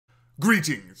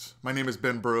Greetings! My name is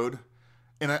Ben Brode,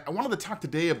 and I wanted to talk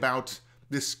today about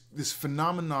this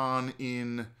phenomenon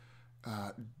in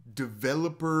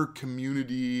developer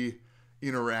community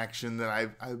interaction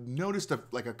that I've noticed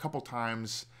like a couple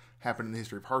times happen in the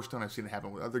history of Hearthstone. I've seen it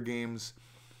happen with other games.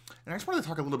 And I just wanted to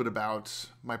talk a little bit about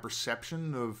my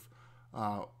perception of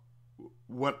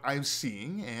what I'm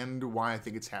seeing and why I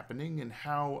think it's happening and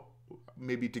how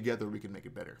maybe together we can make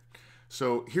it better.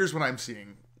 So here's what I'm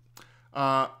seeing.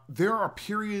 There are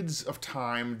periods of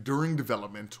time during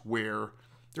development where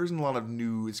there isn't a lot of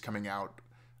news coming out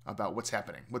about what's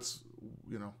happening.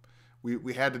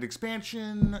 We had an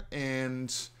expansion and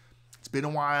it's been a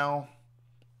while.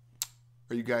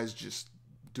 Are you guys just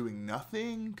doing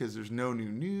nothing because there's no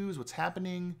new news? What's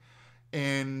happening?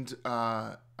 And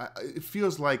it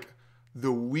feels like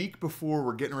the week before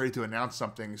we're getting ready to announce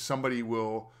something, somebody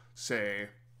will say,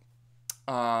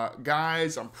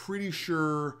 guys, I'm pretty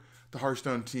sure the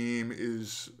Hearthstone team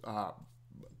is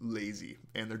lazy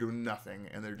and they're doing nothing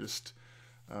and they're just,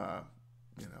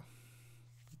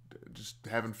 just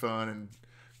having fun and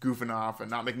goofing off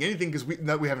and not making anything because we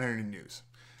haven't heard any news.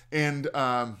 And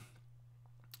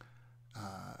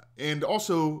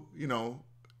also,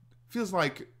 feels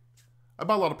like I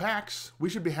bought a lot of packs. We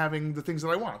should be having the things that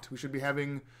I want. We should be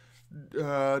having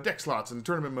deck slots and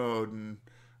tournament mode and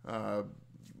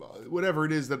whatever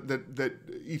it is that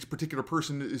each particular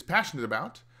person is passionate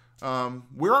about.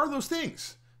 Where are those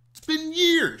things? It's been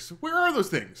years. Where are those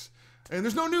things? And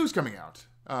there's no news coming out.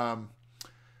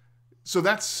 So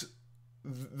that's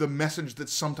the message that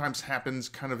sometimes happens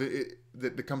kind of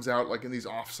that comes out like in these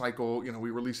off cycle, we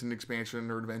release an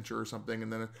expansion or adventure or something,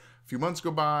 and then a few months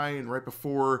go by, and right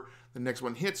before the next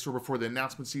one hits or before the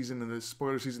announcement season and the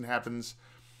spoiler season happens,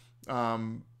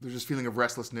 there's this feeling of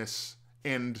restlessness.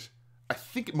 And I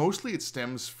think mostly it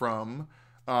stems from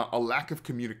a lack of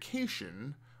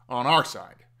communication on our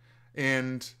side.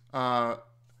 And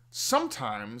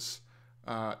sometimes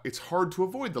it's hard to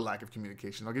avoid the lack of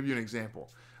communication. I'll give you an example.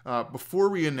 Before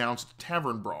we announced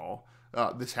Tavern Brawl,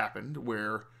 this happened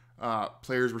where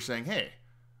players were saying, hey,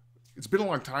 it's been a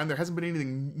long time. There hasn't been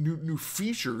anything new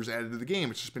features added to the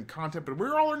game. It's just been content, but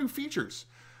where are all our new features?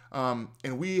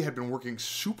 And we had been working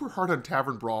super hard on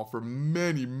Tavern Brawl for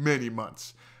many, many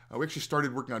months. We actually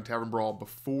started working on Tavern Brawl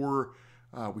before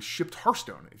we shipped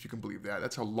Hearthstone, if you can believe that.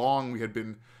 That's how long we had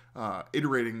been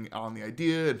iterating on the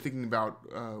idea and thinking about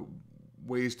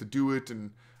ways to do it.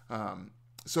 And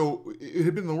so it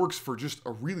had been in the works for just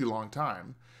a really long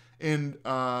time.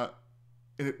 But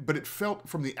it felt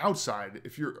from the outside,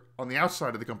 if you're on the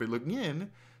outside of the company looking in, it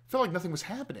felt like nothing was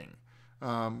happening.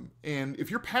 And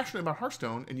if you're passionate about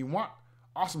Hearthstone and you want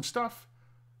awesome stuff,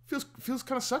 feels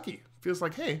kind of sucky. Feels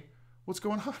like, hey, what's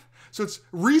going on? So it's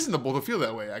reasonable to feel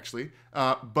that way, actually.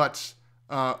 But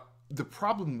the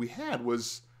problem we had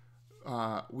was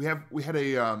we had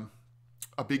a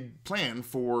big plan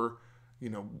for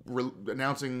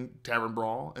announcing Tavern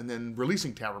Brawl and then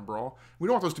releasing Tavern Brawl. We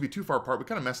don't want those to be too far apart. We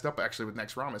kind of messed up actually with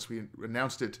Next Ramis. We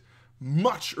announced it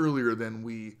much earlier than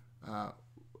we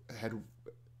had.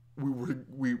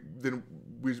 We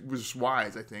was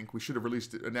wise, I think. We should have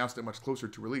announced it much closer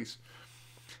to release.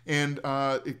 And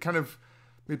it kind of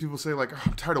made people say, like, oh,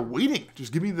 I'm tired of waiting.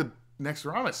 Just give me the next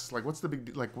Ramis. Like, what's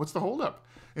the holdup?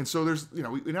 And so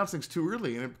we announce things too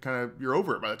early, and it kind of, you're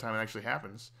over it by the time it actually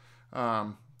happens.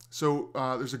 So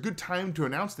there's a good time to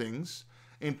announce things,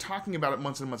 and talking about it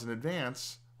months and months in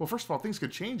advance. Well, first of all, things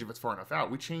could change if it's far enough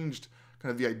out. We changed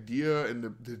kind of the idea and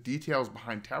the details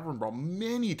behind Tavern Brawl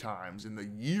many times in the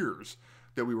years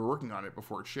that we were working on it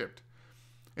before it shipped.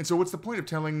 And so what's the point of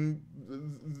telling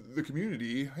the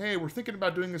community, hey, we're thinking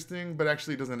about doing this thing, but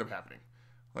actually it doesn't end up happening?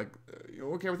 Like,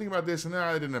 okay, we're thinking about this, and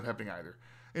it didn't end up happening either.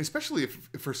 And especially if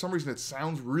for some reason it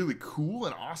sounds really cool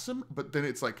and awesome, but then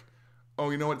it's like, oh,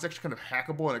 you know what, it's actually kind of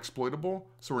hackable and exploitable,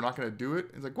 so we're not going to do it.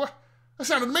 It's like, what? That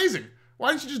sounded amazing.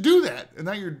 Why didn't you just do that? And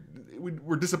now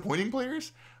we're disappointing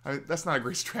players? That's not a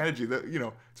great strategy.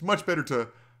 It's much better to,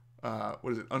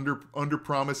 under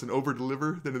promise and over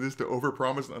deliver than it is to over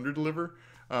promise and under deliver.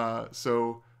 There's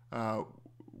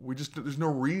no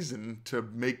reason to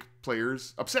make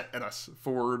players upset at us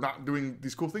for not doing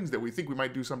these cool things that we think we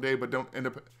might do someday, but don't end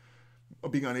up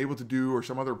being unable to do or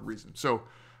some other reason. So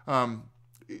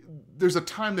there's a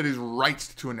time that is right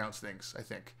to announce things, I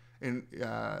think. And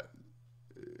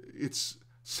it's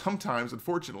sometimes,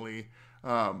 unfortunately,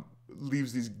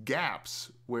 leaves these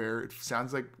gaps where it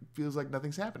feels like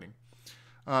nothing's happening.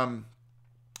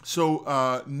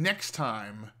 So next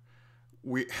time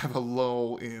we have a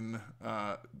lull in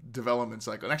development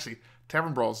cycle. And actually,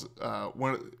 Tavern Brawl's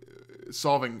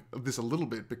solving this a little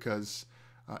bit because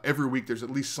every week there's at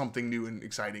least something new and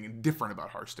exciting and different about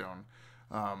Hearthstone.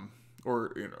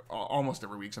 Or almost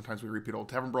every week. Sometimes we repeat old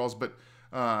tavern brawls, but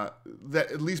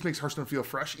that at least makes Hearthstone feel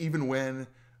fresh, even when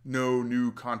no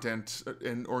new content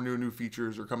or new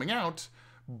features are coming out.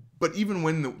 But even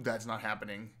when that's not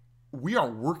happening, we are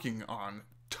working on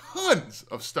tons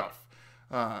of stuff.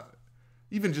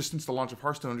 Even just since the launch of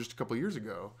Hearthstone just a couple of years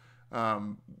ago,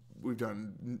 we've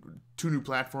done 2 new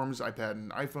platforms, iPad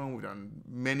and iPhone. We've done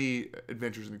many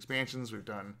adventures and expansions. We've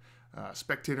done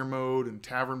spectator mode and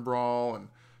tavern brawl and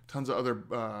tons of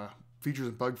other features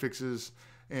and bug fixes.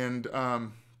 And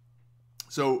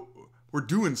so we're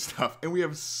doing stuff, and we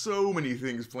have so many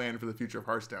things planned for the future of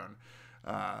Hearthstone.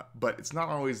 But it's not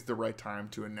always the right time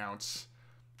to announce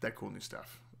that cool new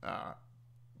stuff.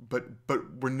 But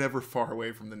we're never far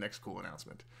away from the next cool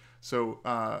announcement. So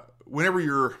whenever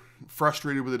you're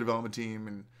frustrated with the development team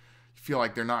and you feel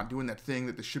like they're not doing that thing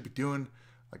that they should be doing,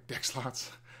 like deck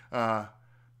slots,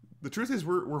 the truth is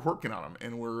we're working on them,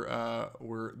 and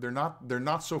they're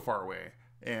not so far away.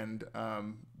 And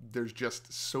there's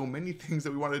just so many things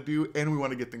that we want to do, and we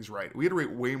want to get things right. We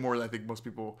iterate way more than I think most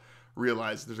people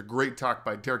realize. There's a great talk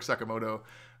by Derek Sakamoto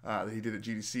that he did at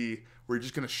GDC, where he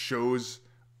just kind of shows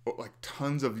like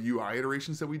tons of UI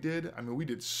iterations that we did. I mean, we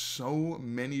did so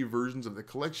many versions of the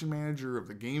collection manager, of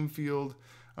the game field,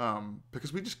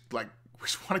 because we just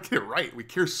want to get it right. We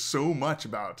care so much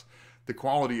about the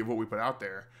quality of what we put out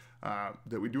there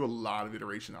that we do a lot of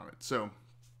iteration on it. So,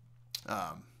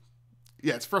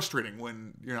 yeah, it's frustrating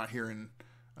when you're not hearing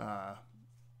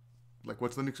like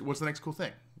what's the next cool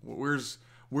thing?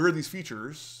 Where are these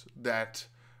features that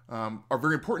are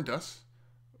very important to us?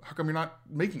 How come you're not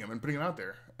making them and putting them out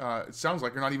there? It sounds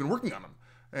like you're not even working on them.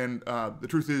 And the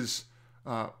truth is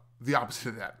the opposite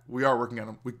of that. We are working on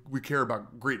them. We care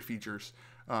about great features,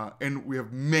 and we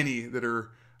have many that are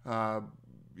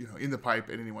in the pipe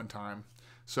at any one time.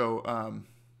 So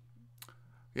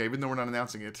yeah, even though we're not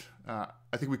announcing it,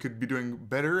 I think we could be doing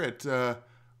better at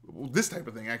this type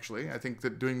of thing. Actually, I think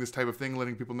that doing this type of thing,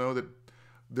 letting people know that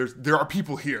there are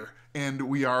people here, and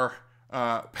we are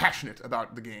passionate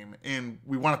about the game, and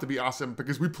we want it to be awesome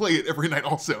because we play it every night.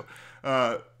 Also,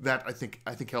 that I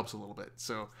think helps a little bit.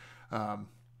 So,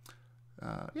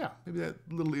 yeah, maybe that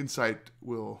little insight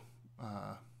will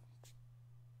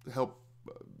help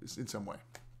in some way.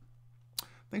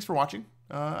 Thanks for watching.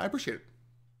 I appreciate it.